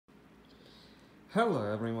Hello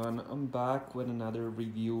everyone, I'm back with another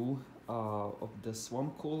review of the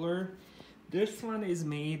swamp cooler. This one is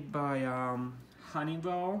made by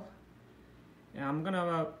Honeywell. And I'm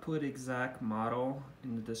gonna put exact model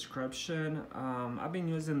in the description. I've been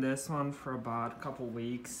using this one for about a couple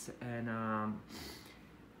weeks, and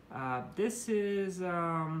this is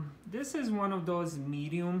one of those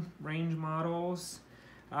medium range models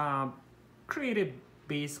created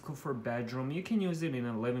basically for bedroom. You can use it in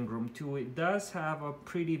a living room too. It does have a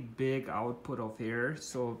pretty big output of air,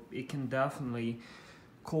 so it can definitely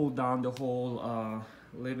cool down the whole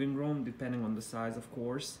living room, depending on the size, of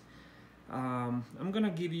course. I'm gonna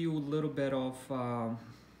give you a little bit of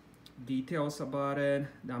details about it.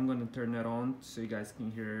 I'm gonna turn it on so you guys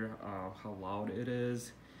can hear how loud it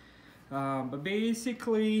is. But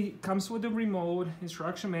basically, it comes with a remote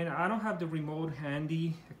instruction manual. I don't have the remote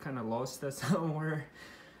handy. I kind of lost it somewhere.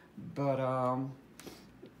 But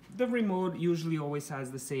the remote usually always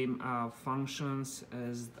has the same functions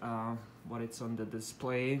as what it's on the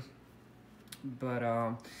display.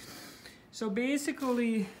 But so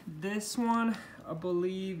basically, this one, I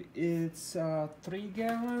believe it's 3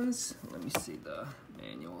 gallons. Let me see the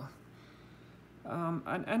manual.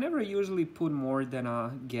 I never usually put more than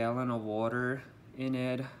a gallon of water in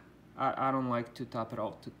it. I don't like to top it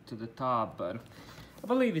off to the top, but I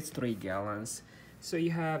believe it's 3 gallons. So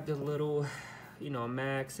you have the little,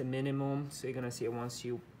 max and minimum. So you're gonna see it once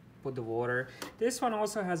you put the water. This one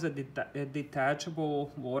also has a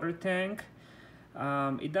detachable water tank.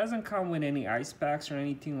 It doesn't come with any ice packs or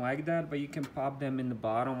anything like that, but you can pop them in the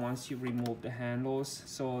bottom once you remove the handles.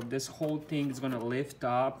 So this whole thing is gonna lift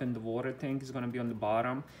up and the water tank is gonna be on the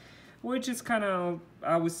bottom, which is kind of,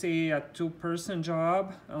 I would say, a 2-person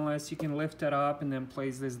job, unless you can lift it up and then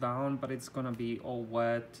place this down, but it's gonna be all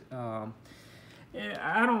wet.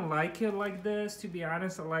 I don't like it like this, to be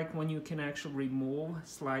honest. I like when you can actually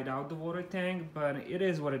slide out the water tank, but it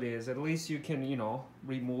is what it is. At least you can,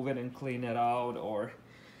 remove it and clean it out, or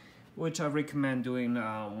which I recommend doing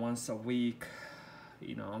once a week,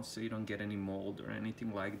 so you don't get any mold or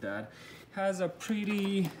anything like that. Has a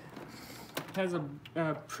pretty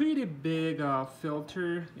big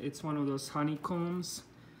filter. It's one of those honeycombs.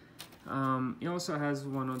 It also has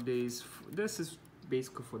one of these. This is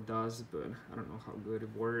basically for dust, but I don't know how good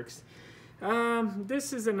it works.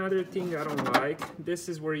 This is another thing I don't like. This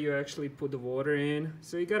is where you actually put the water in,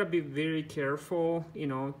 so you gotta be very careful,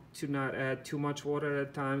 to not add too much water at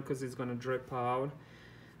a time, because it's gonna drip out.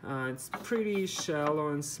 It's pretty shallow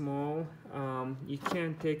and small. You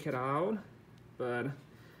can't take it out, but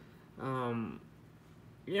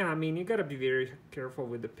yeah, I mean, you gotta be very careful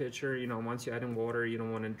with the pitcher. Once you add in water, you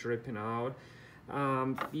don't want it dripping out.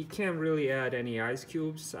 You can't really add any ice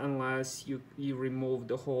cubes unless you remove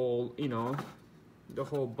the whole, the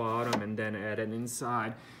whole bottom and then add it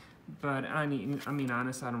inside. But I mean,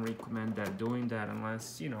 honestly, I don't recommend doing that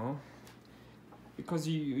unless, because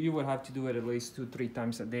you would have to do it at least 2-3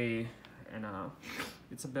 times a day, and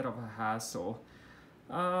it's a bit of a hassle.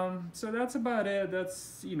 So that's about it.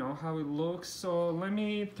 That's, how it looks. So let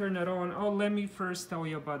me turn it on. Oh, let me first tell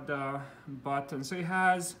you about the button. So it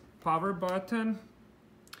has power button,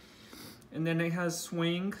 and then it has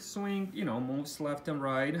swing, moves left and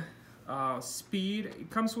right. Speed,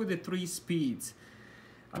 it comes with the 3 speeds.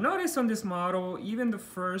 I noticed on this model, even the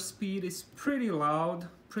first speed is pretty loud,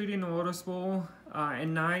 pretty noticeable. At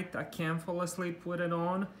night, I can't fall asleep with it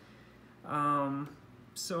on.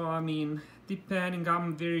 So I mean, depending,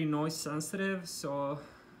 I'm very noise sensitive, so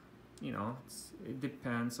it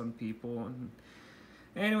depends on people.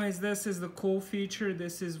 Anyways, this is the cool feature.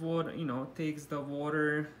 This is what, takes the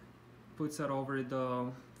water, puts it over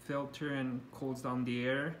the filter and cools down the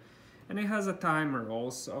air. And it has a timer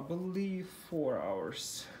also, I believe 4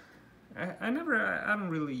 hours. I don't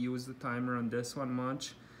really use the timer on this one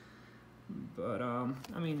much, but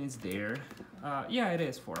I mean, it's there. Yeah, it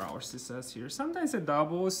is 4 hours, it says here. Sometimes it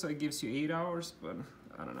doubles, so it gives you 8 hours, but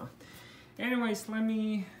I don't know. Anyways, let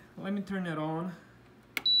me turn it on.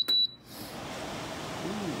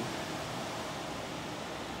 Ooh.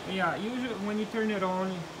 Yeah, usually when you turn it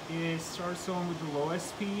on, it starts on with the lowest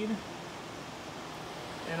speed.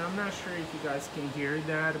 And I'm not sure if you guys can hear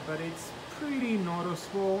that, but it's pretty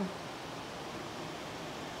noticeable.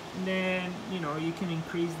 And then, you can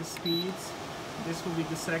increase the speeds. This will be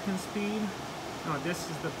the 2nd speed. No, this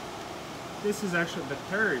is actually the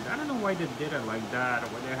 3rd. I don't know why they did it like that,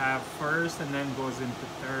 where they have 1st and then goes into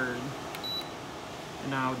 3rd. And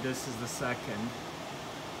now this is the 2nd.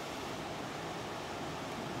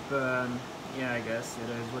 But yeah, I guess it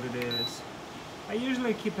is what it is. I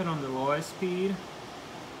usually keep it on the lowest speed.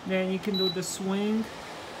 Then you can do the swing.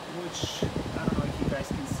 which I don't know if you guys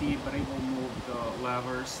can see it, but it will move the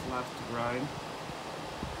levers left to right.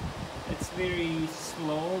 It's very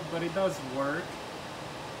slow, but it does work.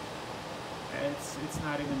 It's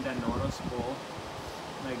not even that noticeable,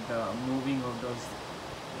 like the moving of those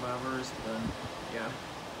levers, but yeah.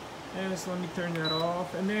 And so let me turn that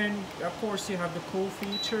off. And then of course you have the cool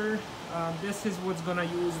feature. This is what's gonna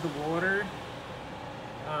use the water.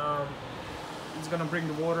 It's gonna bring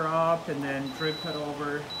the water up and then drip it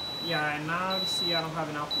over. Yeah, and now you see I don't have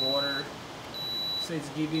enough water, so it's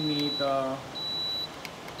giving me the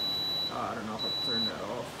I don't know if I turn that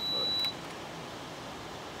off, but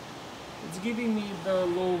it's giving me the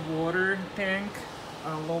low water tank,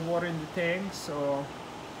 low water in the tank. So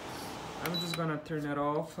I'm just gonna turn it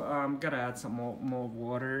off. Gotta add some more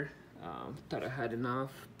water. Thought I had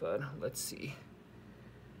enough, but let's see.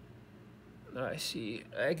 I see.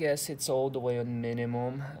 I guess it's all the way on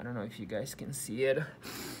minimum. I don't know if you guys can see it,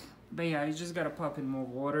 but yeah, you just gotta pop in more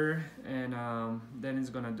water, and then it's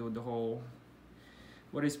gonna do the whole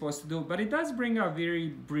what it's supposed to do. But it does bring out very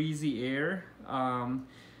breezy air.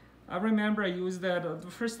 I remember I used that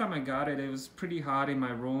the first time I got it. It was pretty hot in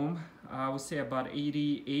my room. I would say about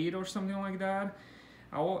 88 or something like that.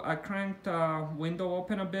 I cranked the window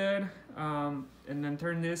open a bit, and then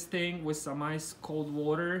turned this thing with some ice cold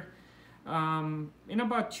water. In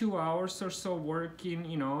about 2 hours or so working,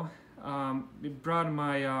 you know, it brought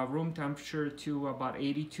my room temperature to about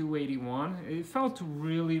 82, 81. It felt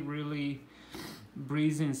really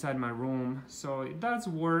breezy inside my room. So it does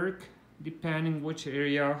work depending which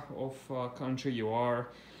area of country you are.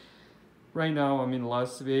 Right now I'm in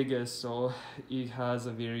Las Vegas, so it has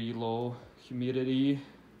a very low humidity.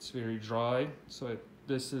 It's very dry, so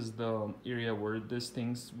this is the area where these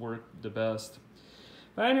things work the best.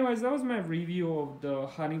 But anyways, that was my review of the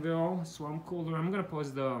Honeywell swamp cooler. I'm gonna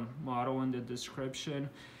post the model in the description.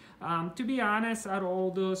 To be honest, out of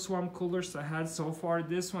all the swamp coolers I had so far,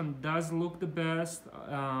 this one does look the best.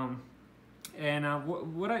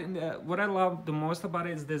 What I love the most about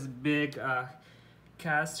it is this big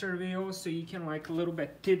caster wheel, so you can like a little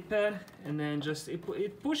bit tip it, and then just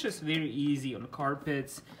it pushes very easy on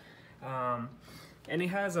carpets. And it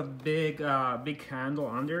has a big handle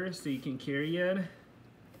under, so you can carry it.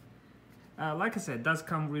 Like I said, it does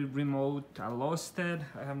come with remote. I lost it.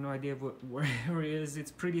 I have no idea where it is.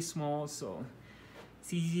 It's pretty small, so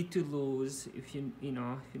it's easy to lose if you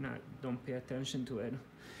don't pay attention to it.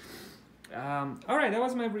 All right, that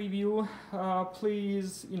was my review.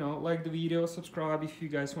 Please, like the video, subscribe if you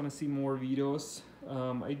guys want to see more videos.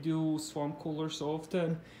 I do swamp coolers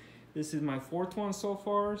often. This is my 4th one so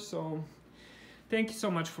far, so thank you so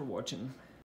much for watching.